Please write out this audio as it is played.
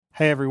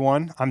Hey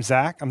everyone, I'm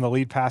Zach. I'm the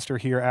lead pastor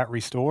here at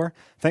Restore.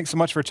 Thanks so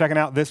much for checking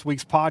out this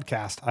week's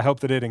podcast. I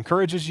hope that it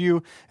encourages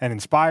you and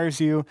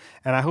inspires you,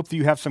 and I hope that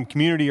you have some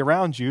community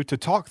around you to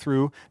talk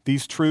through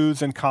these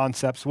truths and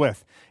concepts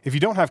with. If you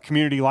don't have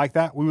community like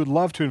that, we would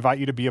love to invite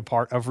you to be a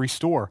part of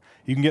Restore.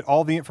 You can get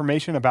all the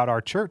information about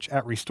our church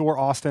at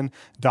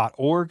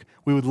restoreaustin.org.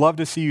 We would love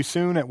to see you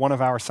soon at one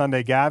of our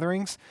Sunday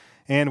gatherings,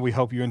 and we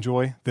hope you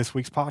enjoy this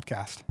week's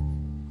podcast.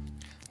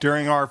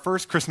 During our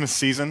first Christmas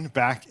season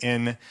back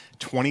in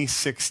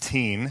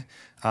 2016,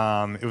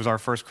 it was our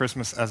first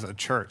Christmas as a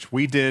church.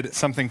 We did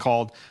something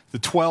called the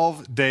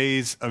 12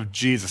 Days of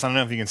Jesus. I don't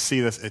know if you can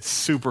see this. It's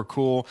super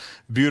cool,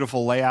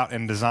 beautiful layout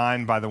and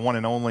design by the one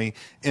and only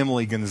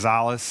Emily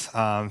Gonzalez.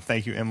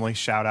 Thank you, Emily.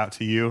 Shout out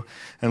to you.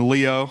 And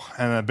Leo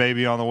and a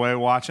baby on the way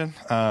watching.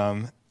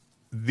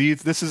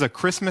 This is a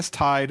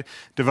Christmas-tide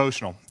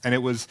devotional, and it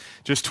was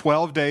just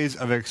 12 days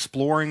of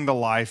exploring the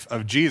life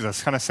of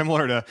Jesus, kind of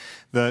similar to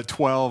the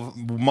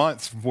 12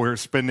 months we're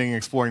spending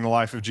exploring the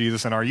life of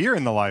Jesus and our year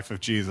in the life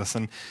of Jesus.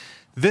 And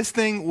this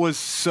thing was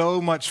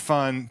so much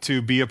fun to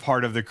be a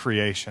part of the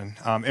creation.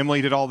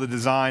 Emily did all the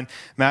design.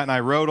 Matt and I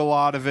wrote a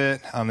lot of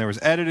it. There was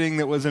editing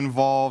that was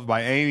involved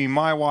by Amy,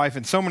 my wife,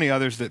 and so many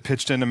others that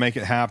pitched in to make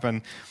it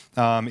happen.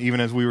 Even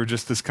as we were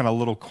just this kind of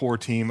little core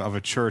team of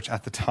a church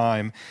at the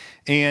time.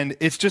 And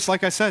it's just,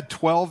 like I said,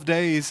 12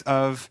 days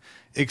of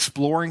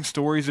exploring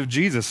stories of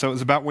Jesus. So it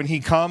was about when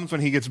he comes,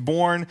 when he gets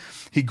born,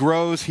 he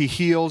grows, he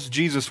heals,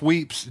 Jesus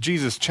weeps,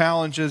 Jesus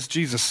challenges,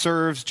 Jesus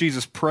serves,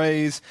 Jesus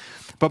prays.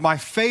 But my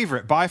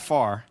favorite by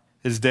far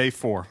is day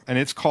 4, and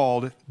it's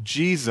called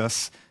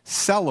Jesus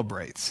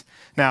Celebrates.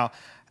 Now,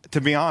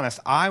 to be honest,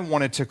 I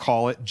wanted to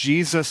call it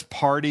Jesus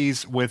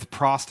Parties with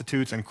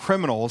Prostitutes and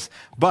Criminals,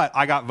 but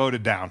I got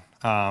voted down.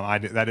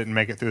 That didn't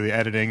make it through the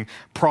editing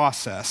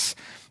process.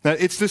 Now,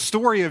 it's the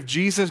story of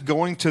Jesus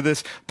going to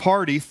this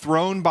party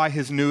thrown by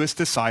his newest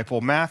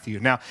disciple, Matthew.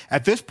 Now,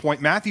 at this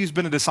point, Matthew's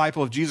been a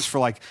disciple of Jesus for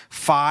like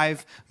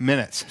 5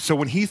 minutes. So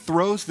when he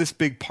throws this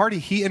big party,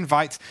 he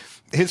invites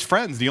his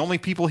friends, the only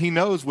people he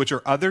knows, which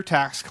are other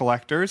tax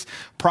collectors,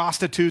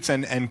 prostitutes,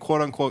 and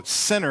quote-unquote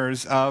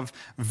sinners of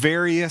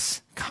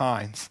various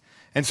kinds.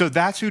 And so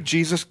that's who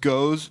Jesus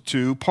goes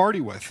to party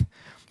with.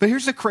 But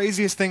here's the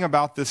craziest thing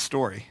about this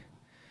story.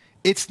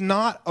 It's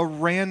not a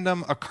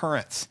random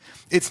occurrence.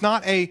 It's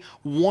not a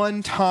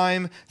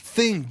one-time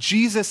thing.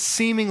 Jesus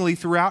seemingly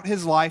throughout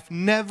his life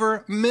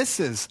never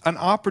misses an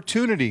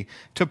opportunity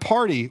to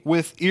party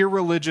with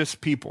irreligious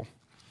people.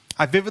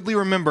 I vividly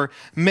remember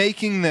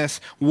making this,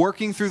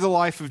 working through the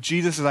life of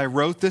Jesus as I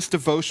wrote this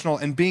devotional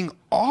and being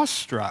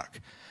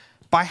awestruck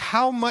by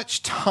how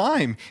much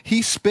time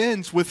he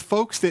spends with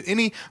folks that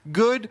any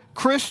good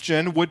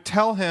Christian would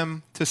tell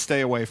him to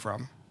stay away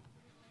from.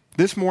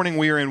 This morning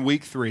we are in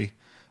week 3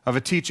 of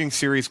a teaching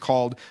series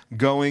called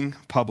Going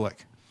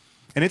Public.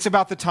 And it's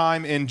about the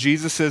time in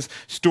Jesus'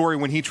 story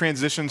when he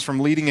transitions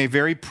from leading a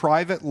very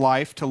private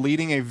life to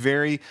leading a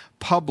very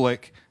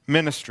public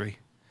ministry.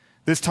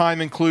 This time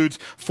includes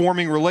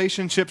forming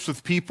relationships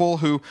with people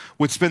who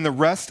would spend the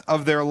rest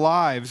of their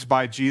lives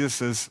by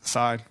Jesus'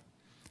 side.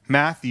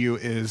 Matthew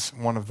is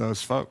one of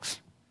those folks.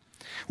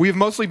 We have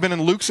mostly been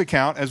in Luke's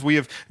account as we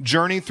have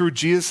journeyed through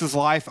Jesus'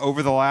 life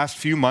over the last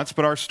few months,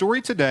 but our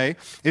story today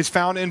is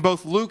found in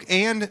both Luke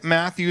and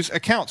Matthew's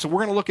account. So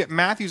we're going to look at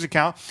Matthew's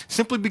account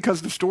simply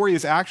because the story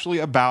is actually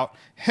about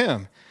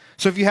him.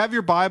 So if you have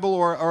your Bible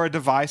or a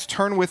device,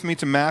 turn with me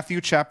to Matthew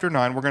chapter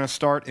 9. We're going to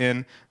start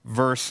in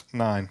verse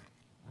 9.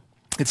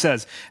 It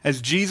says,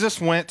 as Jesus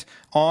went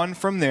on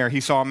from there, he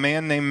saw a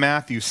man named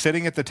Matthew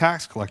sitting at the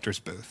tax collector's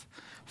booth.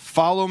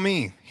 Follow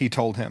me, he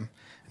told him.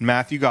 And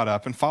Matthew got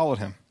up and followed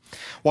him.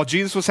 While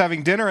Jesus was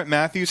having dinner at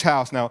Matthew's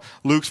house, now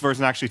Luke's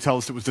version actually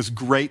tells us it was this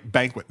great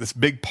banquet, this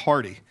big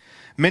party.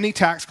 Many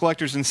tax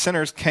collectors and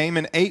sinners came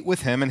and ate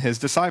with him and his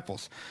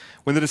disciples.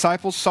 When the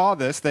disciples saw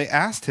this, when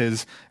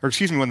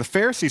the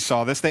Pharisees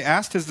saw this, they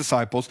asked his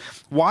disciples,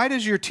 why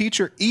does your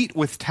teacher eat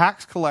with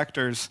tax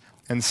collectors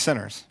and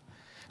sinners?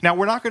 Now,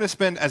 we're not going to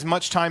spend as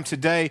much time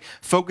today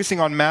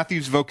focusing on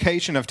Matthew's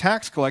vocation of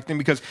tax collecting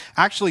because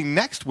actually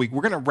next week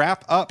we're going to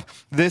wrap up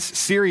this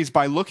series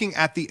by looking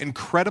at the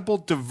incredible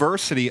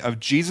diversity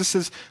of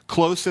Jesus'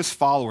 closest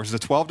followers, the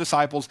 12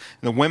 disciples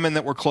and the women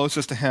that were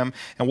closest to him,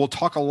 and we'll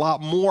talk a lot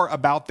more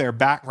about their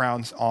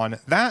backgrounds on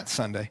that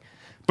Sunday.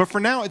 But for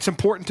now, it's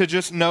important to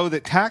just know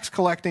that tax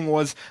collecting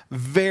was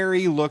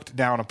very looked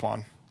down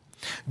upon.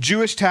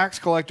 Jewish tax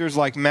collectors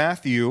like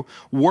Matthew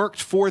worked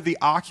for the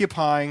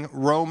occupying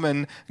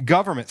Roman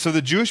government. So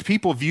the Jewish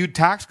people viewed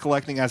tax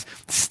collecting as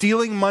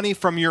stealing money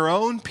from your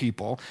own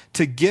people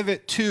to give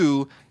it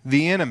to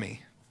the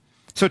enemy.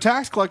 So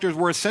tax collectors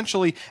were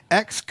essentially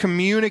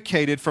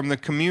excommunicated from the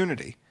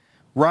community,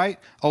 right?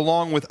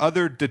 Along with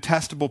other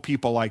detestable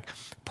people like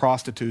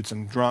prostitutes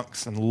and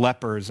drunks and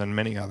lepers and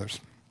many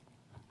others.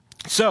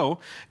 So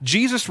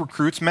Jesus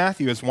recruits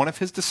Matthew as one of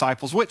his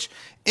disciples, which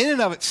in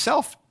and of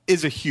itself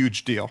is a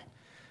huge deal.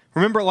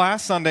 Remember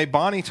last Sunday,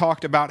 Bonnie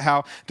talked about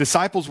how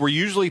disciples were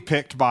usually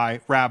picked by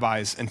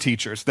rabbis and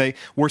teachers. They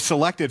were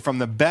selected from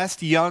the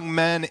best young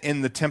men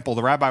in the temple.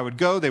 The rabbi would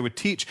go, they would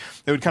teach,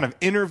 they would kind of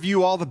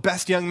interview all the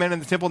best young men in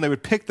the temple, and they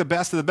would pick the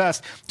best of the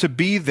best to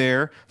be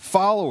their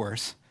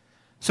followers.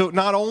 So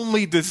not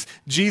only does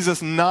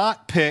Jesus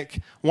not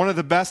pick one of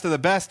the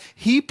best,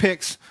 he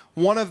picks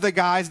one of the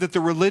guys that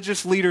the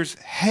religious leaders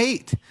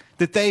hate,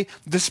 that they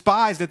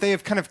despise, that they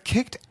have kind of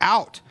kicked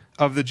out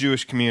of the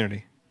Jewish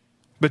community.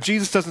 But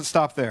Jesus doesn't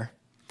stop there.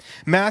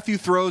 Matthew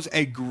throws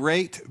a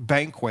great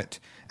banquet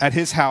at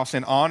his house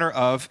in honor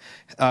of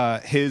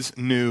his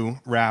new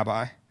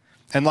rabbi.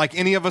 And like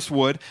any of us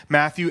would,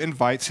 Matthew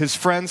invites his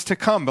friends to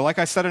come. But like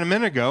I said a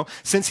minute ago,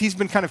 since he's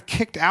been kind of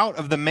kicked out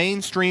of the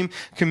mainstream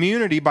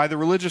community by the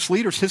religious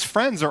leaders, his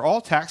friends are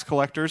all tax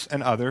collectors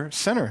and other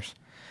sinners.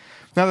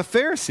 Now the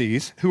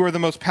Pharisees, who are the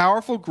most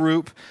powerful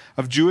group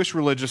of Jewish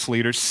religious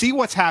leaders, see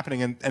what's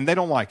happening and they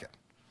don't like it.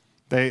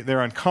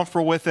 They're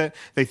uncomfortable with it.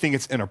 They think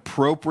it's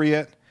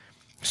inappropriate.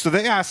 So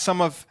they ask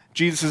some of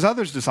Jesus'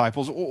 other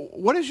disciples,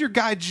 what is your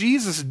guy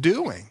Jesus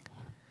doing?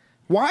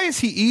 Why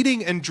is he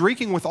eating and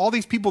drinking with all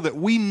these people that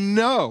we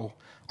know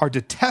are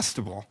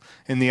detestable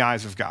in the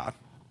eyes of God?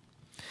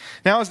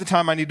 Now is the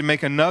time I need to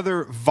make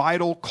another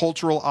vital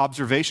cultural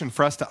observation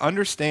for us to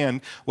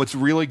understand what's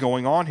really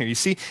going on here. You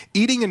see,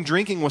 eating and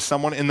drinking with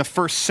someone in the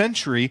first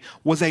century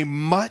was a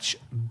much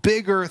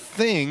bigger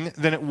thing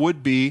than it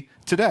would be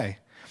today.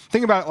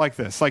 Think about it like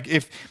this. Like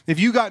if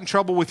you got in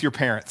trouble with your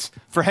parents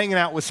for hanging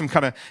out with some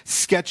kind of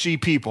sketchy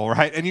people,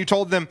 right? And you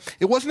told them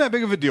it wasn't that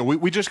big of a deal.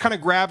 We just kind of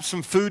grabbed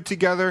some food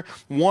together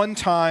one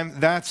time,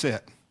 that's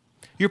it.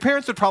 Your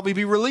parents would probably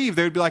be relieved.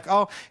 They would be like,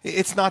 oh,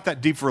 it's not that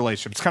deep of a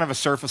relationship. It's kind of a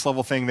surface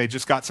level thing. They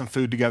just got some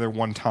food together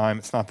one time.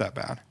 It's not that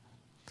bad.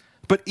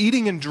 But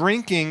eating and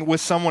drinking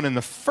with someone in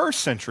the first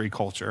century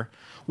culture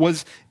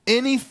was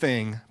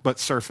anything but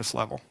surface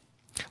level.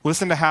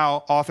 Listen to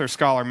how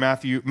author-scholar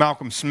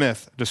Malcolm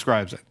Smith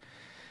describes it.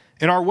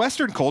 In our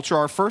Western culture,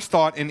 our first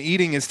thought in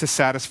eating is to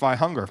satisfy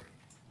hunger.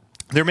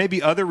 There may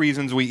be other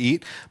reasons we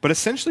eat, but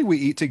essentially we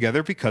eat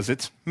together because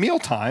it's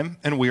mealtime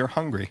and we are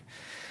hungry.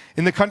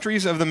 In the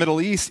countries of the Middle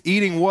East,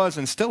 eating was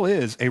and still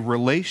is a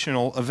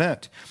relational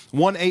event.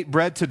 One ate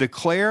bread to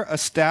declare,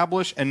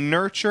 establish, and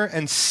nurture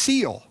and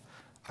seal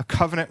a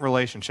covenant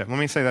relationship. Let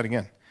me say that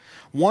again.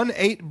 One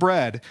ate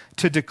bread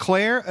to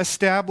declare,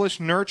 establish,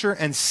 nurture,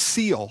 and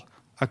seal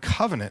a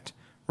covenant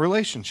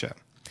relationship.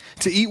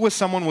 To eat with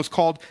someone was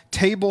called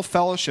table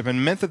fellowship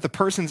and meant that the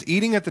persons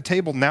eating at the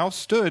table now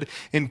stood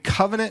in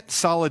covenant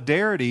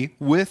solidarity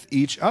with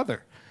each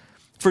other.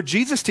 For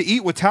Jesus to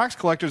eat with tax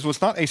collectors was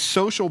not a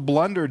social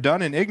blunder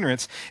done in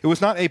ignorance. It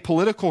was not a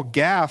political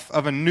gaffe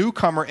of a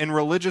newcomer in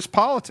religious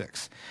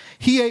politics.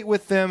 He ate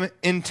with them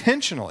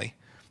intentionally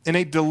in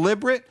a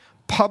deliberate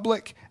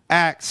public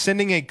act,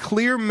 sending a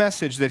clear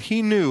message that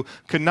he knew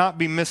could not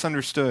be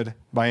misunderstood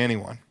by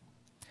anyone.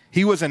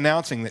 He was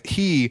announcing that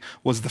he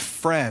was the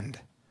friend,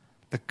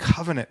 the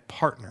covenant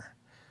partner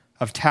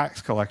of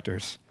tax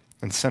collectors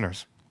and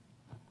sinners.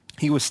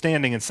 He was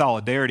standing in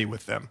solidarity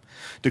with them,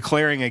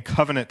 declaring a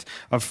covenant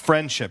of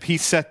friendship. He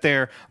sat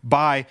there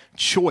by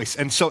choice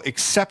and so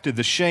accepted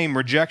the shame,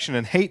 rejection,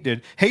 and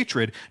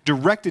hatred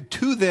directed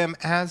to them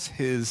as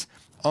his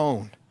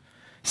own.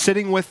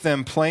 Sitting with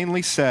them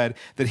plainly said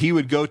that he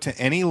would go to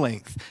any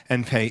length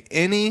and pay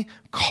any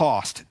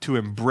cost to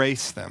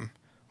embrace them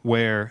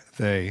where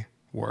they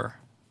were.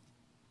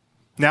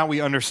 Now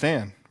we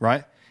understand,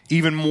 right?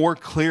 Even more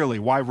clearly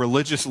why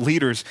religious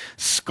leaders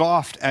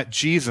scoffed at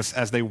Jesus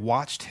as they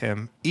watched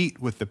him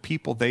eat with the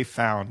people they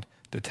found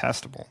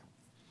detestable.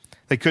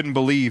 They couldn't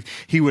believe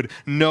he would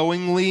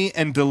knowingly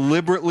and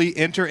deliberately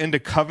enter into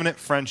covenant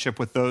friendship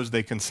with those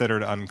they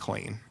considered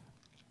unclean.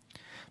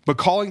 But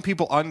calling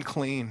people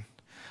unclean,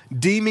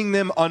 deeming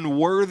them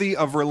unworthy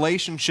of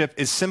relationship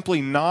is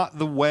simply not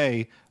the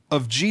way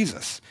of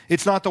Jesus.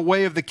 It's not the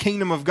way of the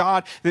kingdom of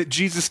God that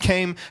Jesus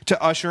came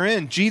to usher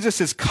in.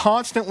 Jesus is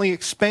constantly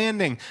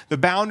expanding the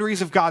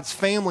boundaries of God's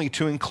family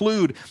to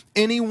include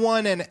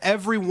anyone and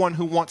everyone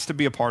who wants to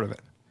be a part of it.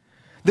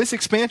 This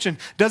expansion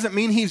doesn't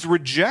mean he's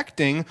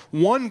rejecting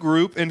one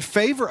group in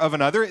favor of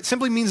another. It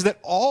simply means that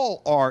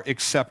all are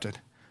accepted.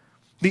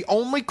 The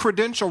only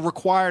credential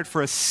required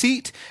for a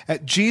seat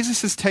at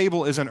Jesus'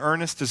 table is an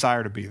earnest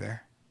desire to be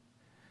there.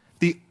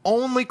 The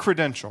only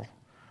credential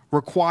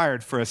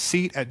required for a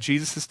seat at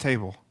Jesus'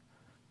 table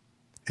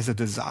is a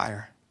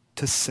desire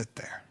to sit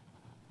there.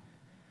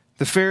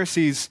 The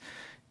Pharisees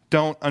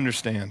don't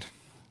understand.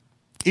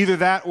 Either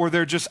that or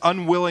they're just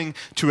unwilling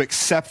to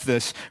accept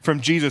this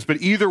from Jesus.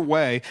 But either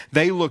way,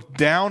 they look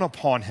down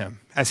upon him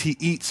as he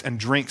eats and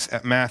drinks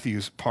at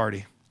Matthew's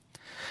party.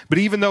 But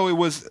even though it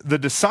was the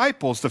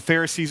disciples the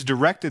Pharisees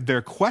directed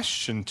their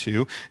question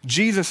to,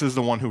 Jesus is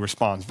the one who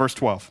responds. Verse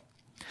 12.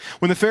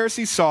 When the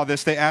Pharisees saw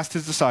this, they asked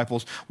his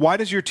disciples, "Why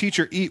does your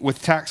teacher eat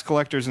with tax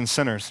collectors and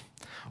sinners?"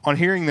 On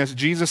hearing this,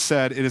 Jesus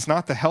said, "It is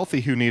not the healthy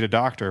who need a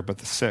doctor, but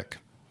the sick."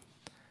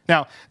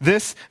 Now,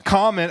 this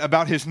comment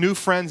about his new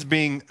friends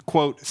being,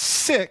 quote,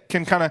 sick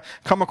can kind of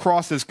come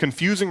across as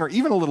confusing or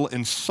even a little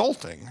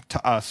insulting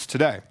to us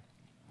today.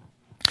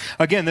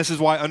 Again, this is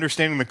why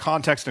understanding the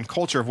context and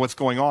culture of what's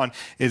going on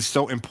is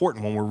so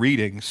important when we're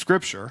reading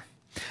Scripture.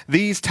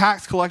 These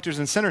tax collectors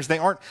and sinners, they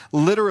aren't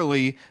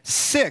literally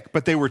sick,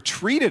 but they were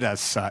treated as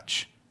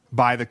such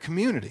by the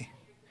community.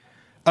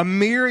 A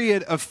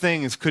myriad of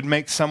things could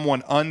make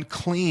someone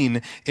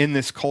unclean in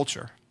this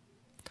culture.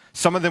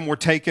 Some of them were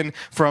taken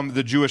from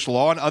the Jewish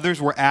law, and others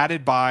were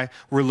added by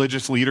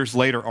religious leaders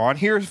later on.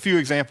 Here's a few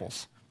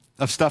examples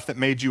of stuff that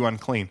made you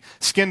unclean: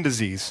 skin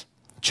disease,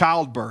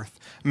 childbirth,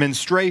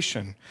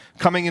 menstruation,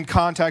 coming in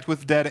contact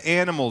with dead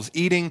animals,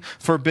 eating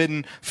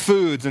forbidden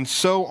foods, and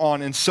so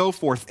on and so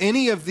forth.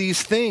 Any of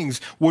these things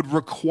would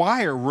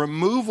require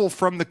removal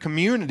from the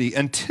community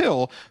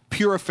until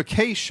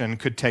purification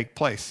could take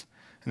place,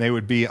 and they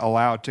would be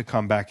allowed to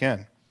come back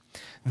in.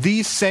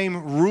 These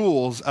same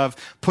rules of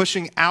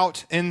pushing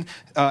out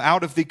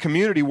of the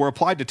community were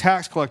applied to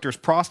tax collectors,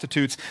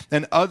 prostitutes,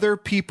 and other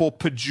people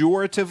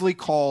pejoratively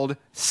called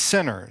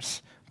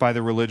sinners by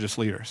the religious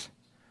leaders.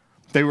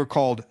 They were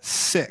called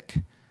sick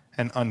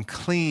and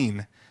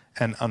unclean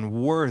and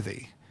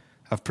unworthy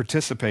of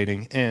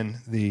participating in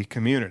the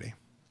community.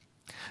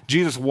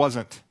 Jesus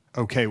wasn't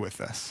okay with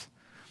this.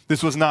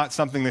 This was not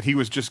something that he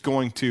was just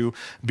going to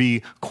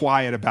be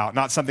quiet about,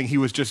 not something he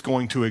was just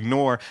going to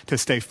ignore to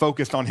stay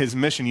focused on his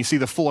mission. You see,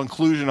 the full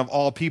inclusion of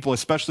all people,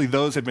 especially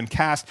those who had been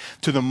cast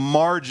to the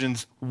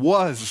margins,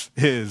 was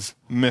his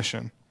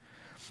mission.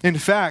 In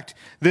fact,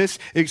 this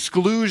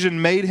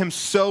exclusion made him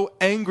so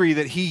angry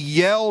that he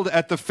yelled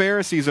at the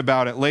Pharisees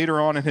about it later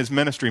on in his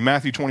ministry.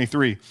 Matthew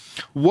 23.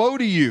 "Woe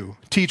to you,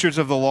 teachers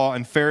of the law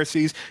and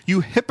Pharisees,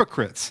 you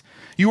hypocrites!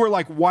 You are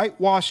like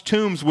whitewashed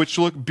tombs which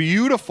look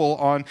beautiful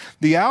on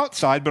the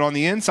outside, but on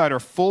the inside are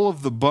full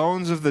of the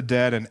bones of the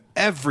dead and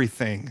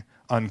everything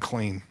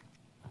unclean.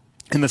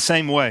 In the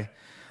same way,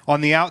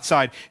 on the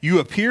outside you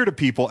appear to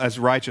people as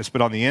righteous,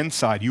 but on the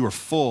inside you are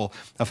full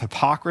of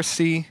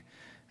hypocrisy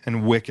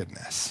and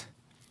wickedness."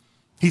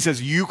 He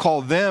says, you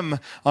call them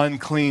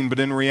unclean, but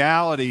in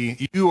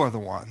reality, you are the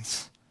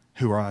ones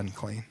who are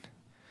unclean.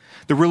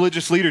 The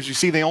religious leaders, you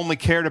see, they only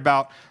cared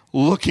about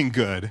looking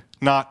good,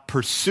 not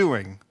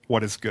pursuing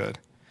what is good.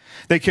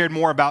 They cared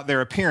more about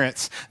their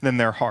appearance than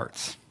their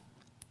hearts.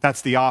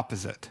 That's the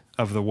opposite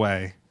of the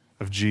way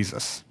of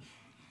Jesus.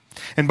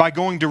 And by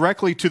going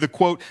directly to the,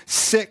 quote,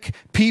 sick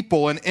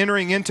people and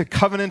entering into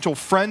covenantal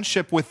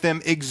friendship with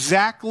them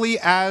exactly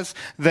as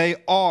they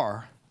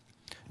are,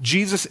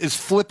 Jesus is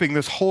flipping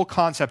this whole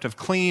concept of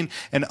clean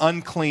and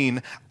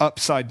unclean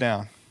upside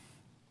down.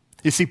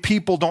 You see,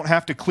 people don't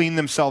have to clean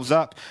themselves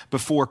up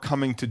before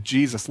coming to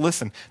Jesus.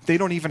 Listen, they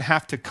don't even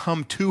have to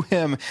come to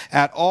him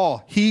at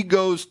all. He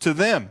goes to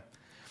them.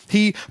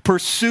 He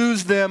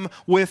pursues them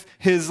with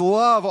his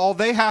love. All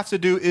they have to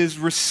do is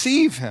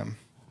receive him.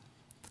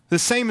 The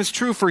same is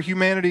true for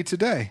humanity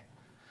today.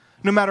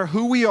 No matter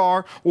who we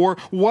are or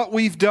what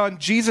we've done,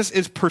 Jesus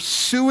is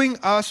pursuing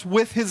us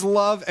with his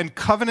love and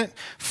covenant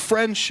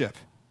friendship.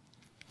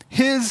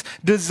 His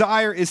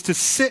desire is to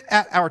sit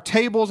at our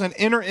tables and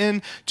enter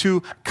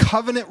into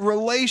covenant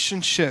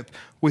relationship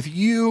with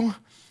you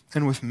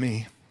and with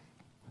me.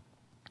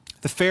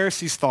 The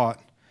Pharisees thought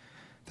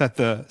that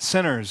the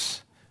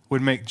sinners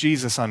would make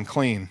Jesus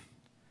unclean,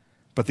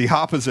 but the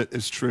opposite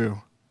is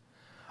true.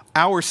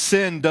 Our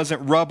sin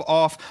doesn't rub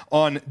off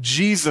on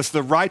Jesus.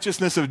 The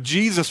righteousness of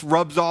Jesus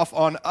rubs off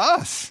on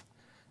us.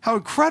 How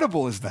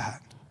incredible is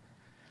that?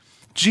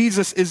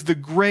 Jesus is the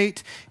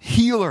great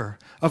healer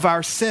of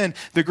our sin,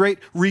 the great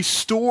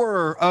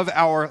restorer of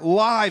our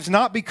lives,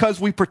 not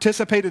because we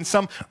participate in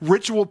some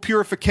ritual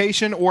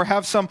purification or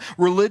have some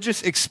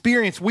religious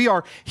experience. We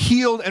are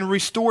healed and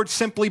restored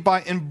simply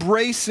by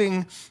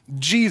embracing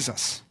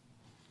Jesus.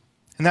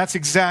 And that's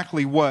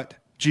exactly what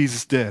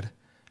Jesus did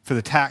for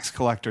the tax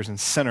collectors and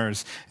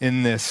sinners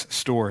in this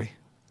story.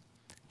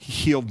 He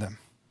healed them.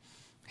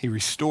 He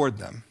restored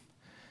them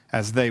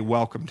as they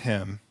welcomed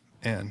him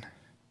in.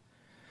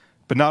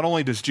 But not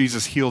only does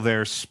Jesus heal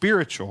their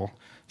spiritual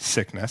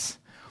sickness,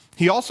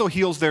 he also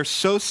heals their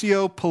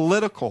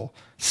socio-political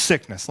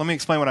sickness. Let me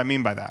explain what I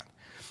mean by that.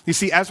 You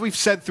see, as we've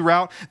said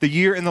throughout the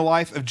year in the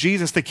life of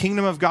Jesus, the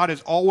kingdom of God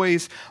is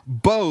always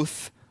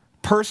both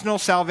personal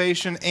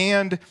salvation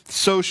and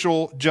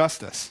social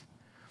justice.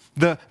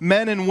 The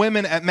men and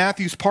women at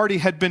Matthew's party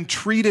had been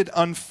treated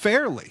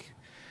unfairly.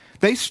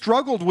 They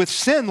struggled with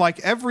sin like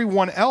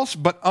everyone else,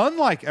 but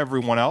unlike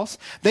everyone else,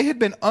 they had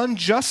been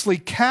unjustly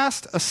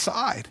cast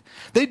aside.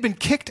 They'd been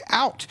kicked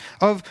out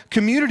of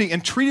community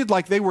and treated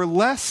like they were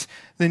less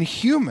than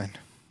human.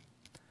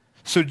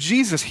 So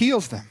Jesus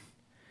heals them.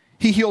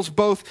 He heals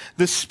both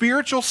the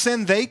spiritual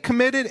sin they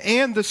committed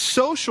and the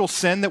social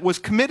sin that was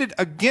committed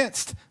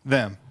against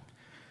them.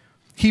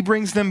 He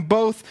brings them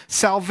both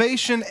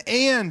salvation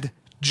and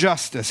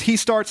justice. He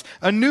starts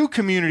a new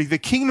community, the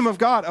kingdom of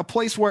God, a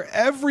place where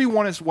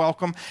everyone is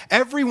welcome,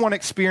 everyone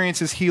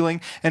experiences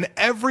healing, and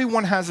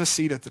everyone has a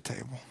seat at the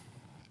table.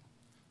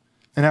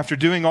 And after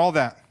doing all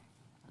that,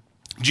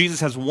 Jesus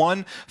has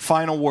one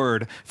final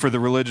word for the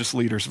religious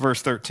leaders.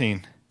 Verse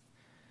 13.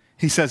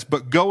 He says,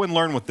 "But go and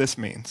learn what this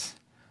means.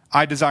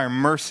 I desire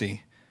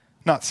mercy,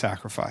 not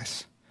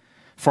sacrifice.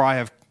 For I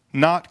have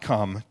not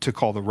come to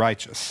call the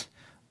righteous,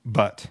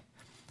 but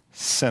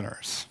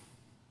sinners."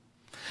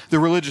 The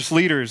religious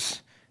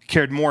leaders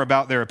cared more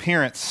about their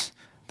appearance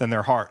than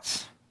their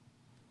hearts.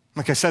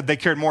 Like I said, they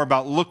cared more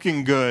about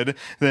looking good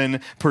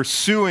than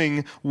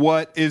pursuing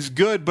what is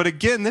good. But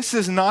again, this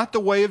is not the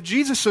way of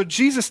Jesus. So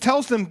Jesus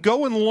tells them,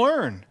 go and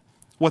learn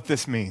what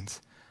this means.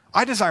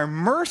 I desire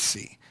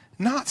mercy,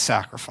 not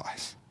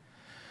sacrifice.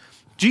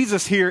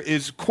 Jesus here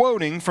is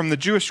quoting from the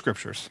Jewish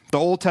scriptures, the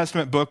Old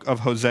Testament book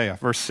of Hosea,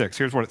 verse 6.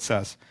 Here's what it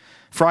says.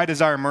 "For I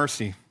desire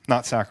mercy,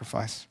 not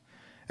sacrifice,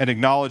 an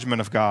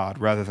acknowledgement of God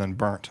rather than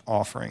burnt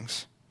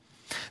offerings."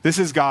 This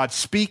is God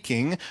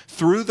speaking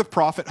through the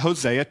prophet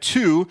Hosea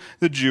to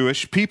the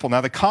Jewish people. Now,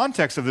 the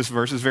context of this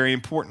verse is very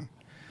important.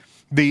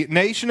 The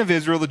nation of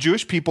Israel, the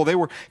Jewish people, they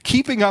were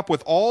keeping up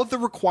with all of the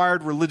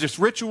required religious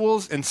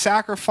rituals and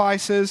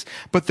sacrifices,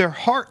 but their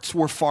hearts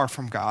were far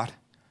from God.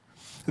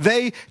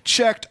 They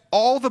checked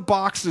all the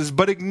boxes,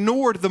 but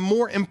ignored the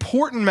more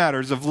important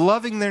matters of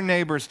loving their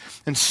neighbors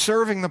and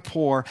serving the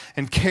poor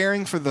and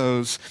caring for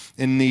those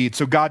in need.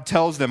 So God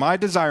tells them, I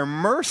desire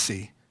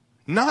mercy,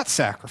 not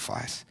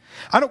sacrifice.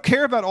 I don't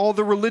care about all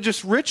the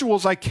religious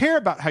rituals. I care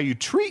about how you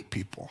treat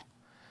people.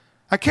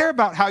 I care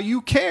about how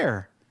you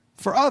care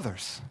for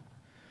others.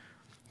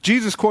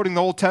 Jesus quoting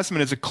the Old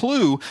Testament is a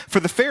clue for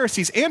the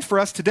Pharisees and for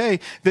us today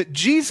that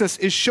Jesus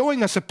is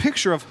showing us a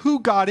picture of who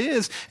God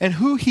is and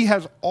who he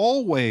has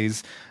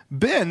always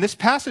been. This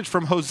passage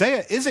from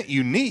Hosea isn't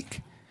unique.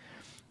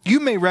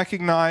 You may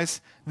recognize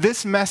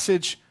this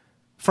message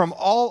from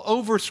all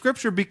over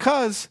Scripture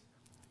because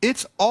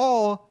it's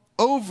all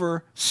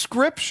over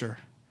Scripture.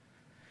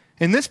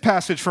 In this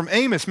passage from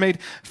Amos, made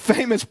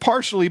famous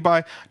partially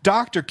by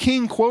Dr.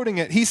 King quoting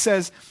it, he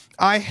says,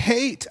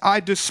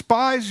 I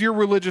despise your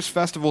religious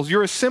festivals.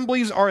 Your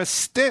assemblies are a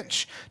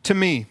stench to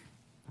me.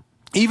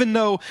 Even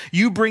though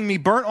you bring me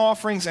burnt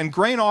offerings and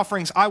grain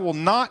offerings, I will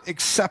not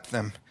accept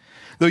them.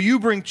 Though you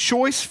bring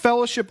choice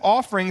fellowship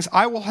offerings,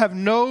 I will have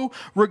no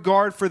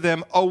regard for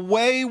them.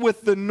 Away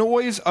with the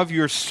noise of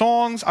your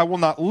songs. I will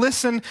not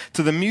listen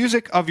to the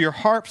music of your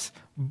harps,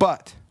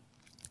 but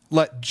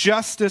let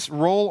justice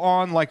roll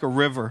on like a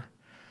river,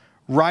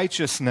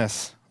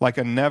 righteousness like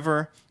a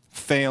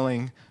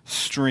never-failing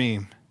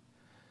stream.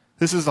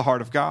 This is the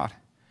heart of God.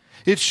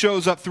 It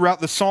shows up throughout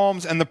the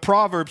Psalms and the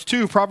Proverbs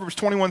too. Proverbs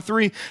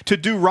 21:3, to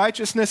do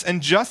righteousness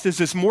and justice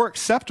is more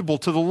acceptable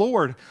to the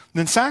Lord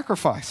than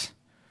sacrifice.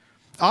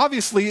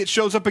 Obviously, it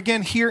shows up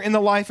again here in the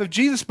life of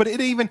Jesus, but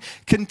it even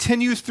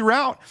continues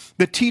throughout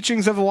the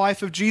teachings of the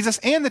life of Jesus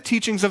and the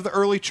teachings of the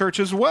early church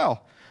as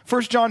well.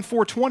 1 John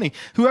 4:20,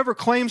 whoever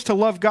claims to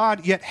love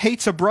God yet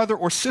hates a brother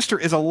or sister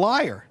is a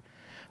liar.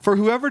 For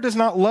whoever does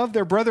not love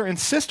their brother and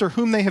sister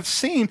whom they have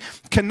seen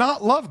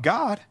cannot love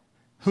God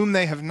whom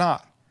they have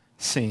not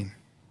seen.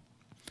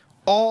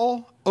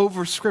 All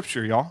over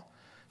Scripture, y'all.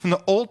 From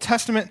the Old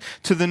Testament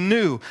to the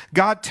New,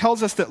 God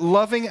tells us that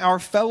loving our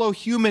fellow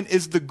human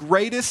is the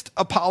greatest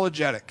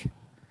apologetic.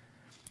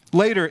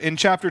 Later in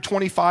chapter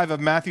 25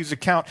 of Matthew's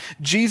account,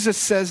 Jesus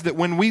says that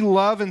when we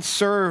love and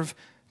serve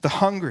the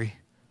hungry,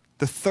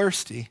 the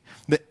thirsty,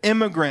 the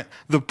immigrant,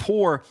 the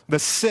poor, the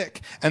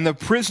sick, and the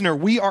prisoner,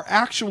 we are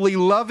actually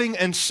loving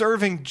and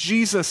serving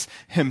Jesus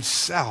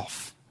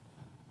himself.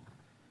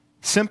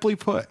 Simply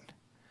put,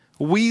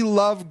 we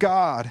love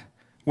God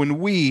when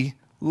we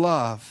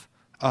love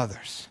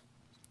others.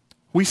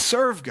 We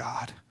serve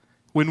God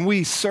when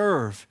we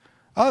serve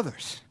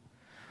others.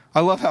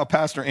 I love how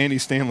Pastor Andy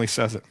Stanley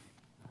says it.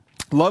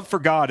 Love for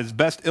God is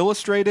best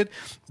illustrated,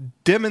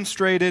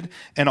 demonstrated,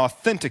 and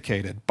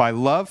authenticated by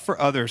love for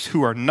others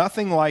who are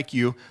nothing like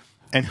you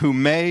and who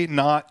may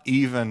not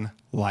even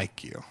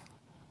like you.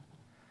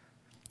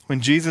 When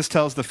Jesus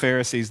tells the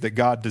Pharisees that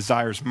God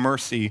desires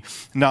mercy,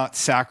 not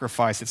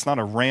sacrifice, it's not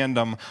a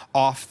random,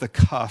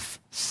 off-the-cuff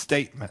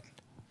statement.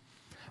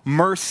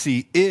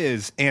 Mercy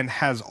is and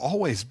has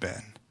always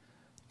been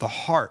the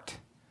heart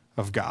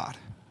of God.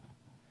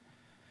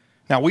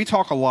 Now, we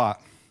talk a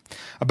lot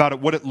about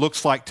what it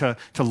looks like to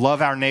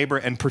love our neighbor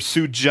and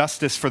pursue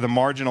justice for the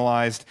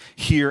marginalized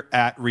here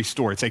at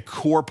Restore. It's a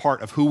core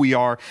part of who we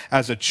are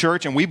as a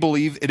church, and we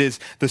believe it is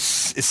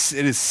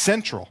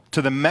central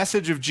to the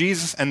message of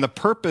Jesus and the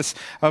purpose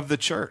of the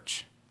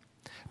church.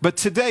 But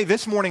today,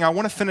 this morning, I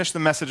want to finish the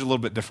message a little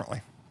bit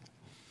differently.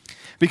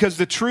 Because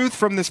the truth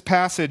from this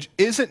passage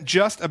isn't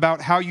just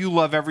about how you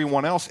love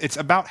everyone else, it's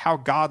about how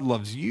God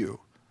loves you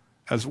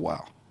as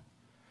well.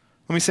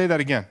 Let me say that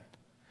again.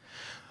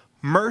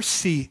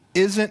 Mercy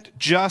isn't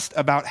just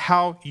about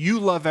how you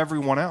love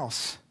everyone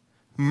else.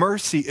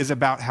 Mercy is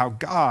about how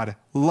God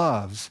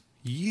loves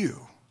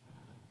you.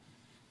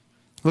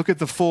 Look at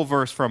the full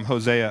verse from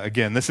Hosea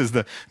again. This is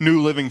the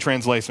New Living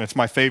Translation. It's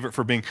my favorite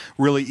for being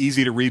really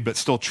easy to read, but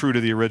still true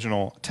to the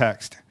original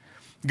text.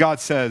 God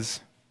says,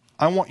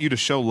 I want you to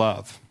show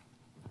love,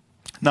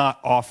 not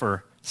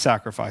offer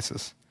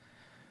sacrifices.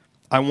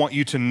 I want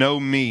you to know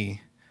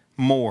me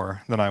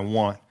more than I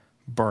want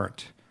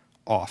burnt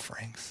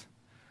offerings.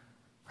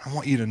 I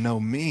want you to know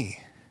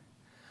me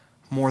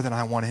more than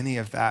I want any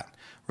of that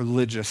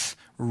religious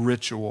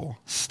ritual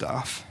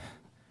stuff.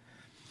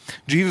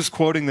 Jesus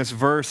quoting this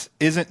verse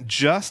isn't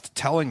just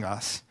telling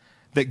us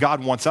that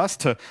God wants us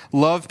to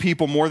love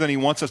people more than he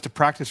wants us to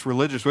practice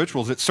religious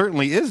rituals. It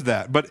certainly is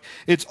that. But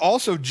it's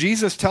also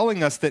Jesus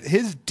telling us that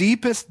his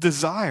deepest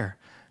desire,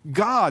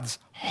 God's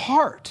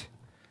heart,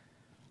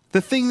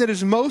 the thing that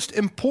is most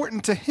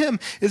important to him,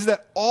 is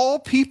that all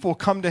people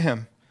come to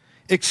him,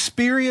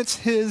 experience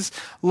his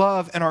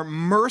love, and are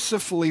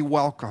mercifully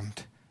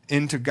welcomed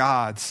into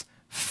God's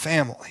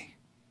family.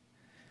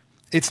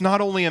 It's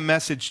not only a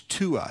message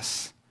to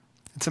us,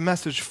 it's a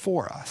message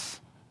for us.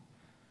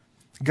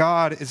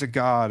 God is a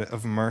God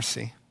of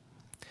mercy.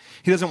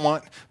 He doesn't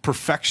want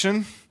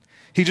perfection.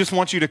 He just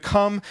wants you to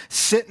come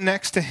sit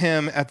next to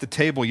him at the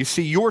table. You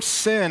see, your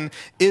sin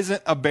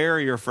isn't a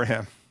barrier for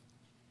him.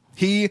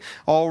 He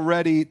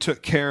already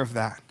took care of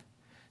that.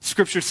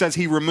 Scripture says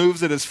he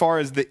removes it as far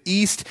as the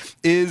east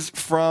is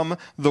from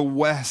the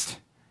west.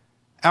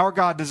 Our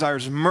God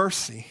desires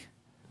mercy,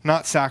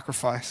 not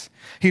sacrifice.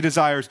 He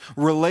desires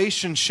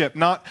relationship,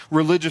 not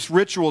religious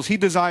rituals. He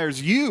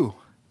desires you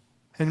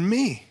and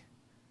me.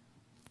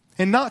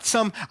 And not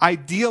some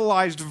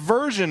idealized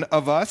version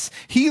of us.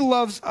 He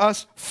loves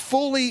us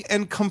fully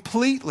and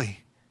completely,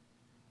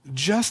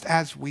 just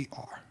as we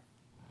are.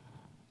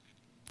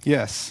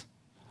 Yes,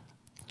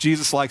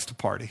 Jesus likes to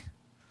party,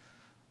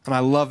 and I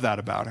love that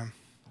about him.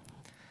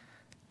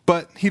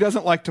 But he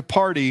doesn't like to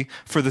party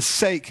for the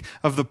sake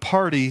of the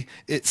party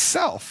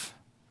itself.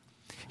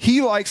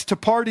 He likes to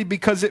party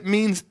because it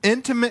means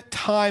intimate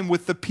time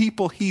with the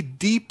people he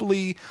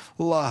deeply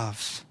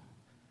loves.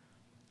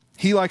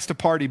 He likes to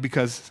party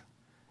because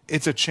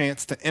it's a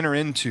chance to enter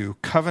into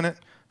covenant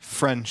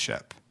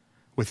friendship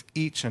with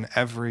each and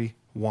every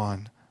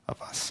one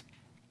of us.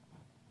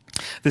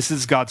 This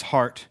is God's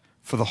heart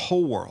for the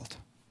whole world,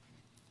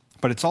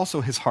 but it's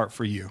also his heart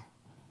for you.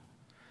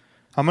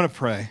 I'm going to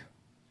pray,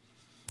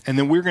 and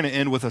then we're going to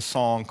end with a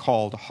song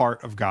called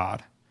Heart of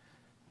God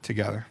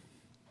together.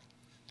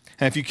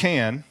 And if you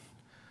can,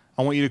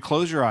 I want you to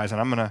close your eyes, and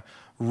I'm going to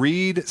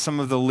read some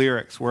of the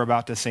lyrics we're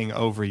about to sing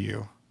over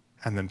you,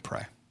 and then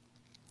pray.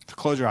 So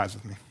close your eyes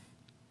with me.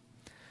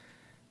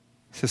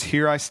 It says,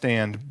 "Here I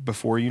stand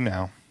before you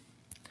now,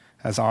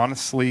 as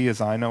honestly as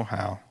I know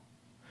how,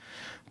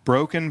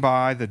 broken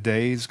by the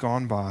days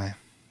gone by.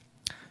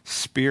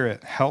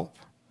 Spirit, help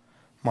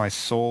my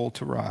soul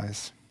to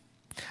rise.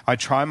 I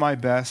try my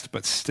best,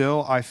 but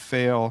still I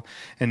fail,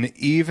 and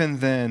even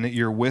then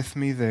you're with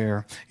me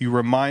there. You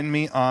remind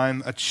me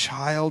I'm a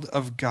child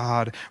of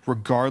God,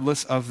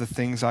 regardless of the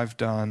things I've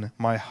done.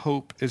 My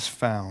hope is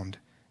found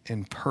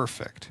in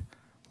perfect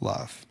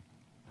love."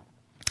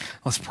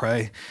 Let's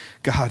pray.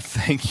 God,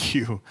 thank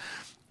you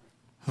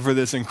for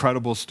this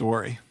incredible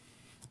story.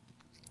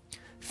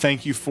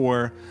 Thank you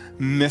for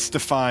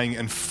mystifying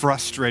and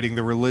frustrating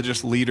the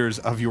religious leaders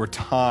of your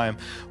time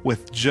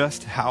with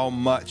just how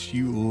much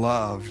you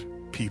loved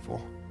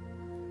people.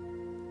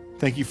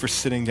 Thank you for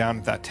sitting down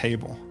at that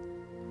table,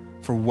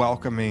 for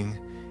welcoming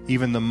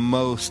even the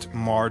most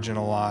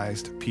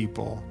marginalized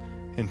people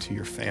into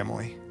your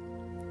family.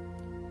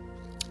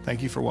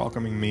 Thank you for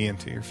welcoming me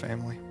into your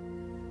family.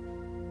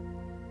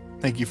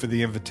 Thank you for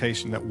the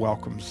invitation that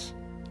welcomes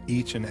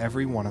each and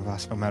every one of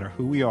us, no matter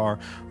who we are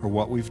or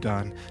what we've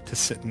done, to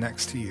sit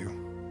next to you.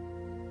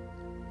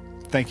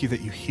 Thank you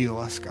that you heal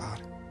us,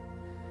 God,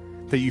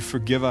 that you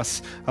forgive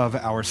us of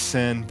our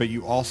sin, but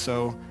you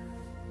also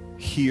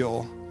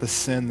heal the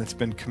sin that's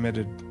been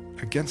committed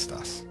against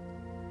us,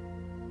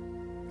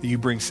 that you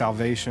bring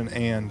salvation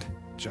and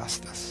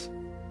justice,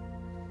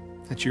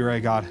 that you're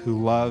a God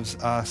who loves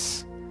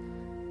us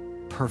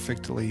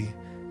perfectly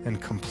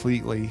and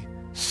completely,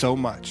 so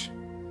much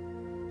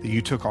that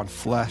you took on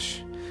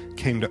flesh,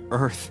 came to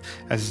earth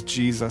as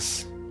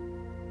Jesus,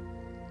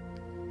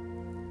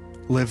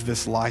 lived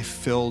this life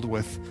filled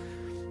with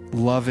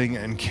loving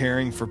and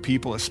caring for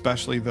people,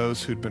 especially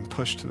those who'd been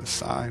pushed to the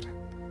side.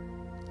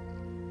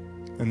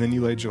 And then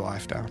you laid your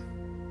life down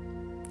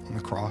on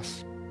the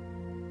cross.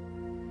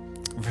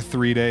 For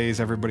 3 days,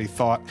 everybody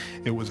thought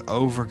it was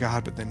over,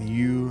 God, but then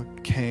you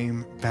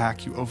came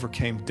back. You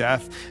overcame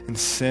death and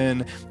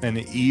sin and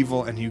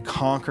evil, and you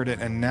conquered it,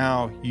 and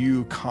now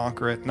you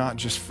conquer it, not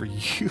just for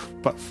you,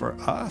 but for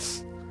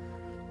us.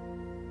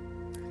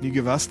 You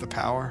give us the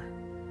power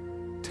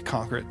to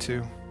conquer it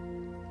too.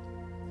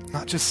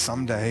 Not just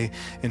someday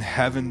in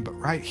heaven, but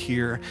right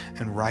here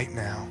and right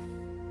now.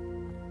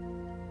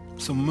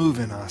 So move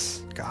in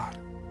us, God.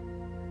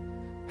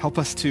 Help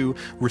us to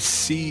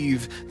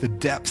receive the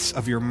depths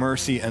of your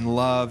mercy and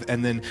love,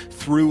 and then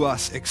through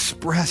us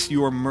express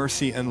your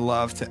mercy and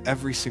love to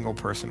every single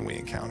person we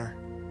encounter.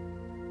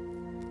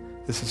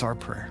 This is our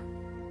prayer.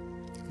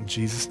 In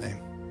Jesus'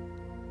 name,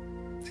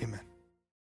 amen.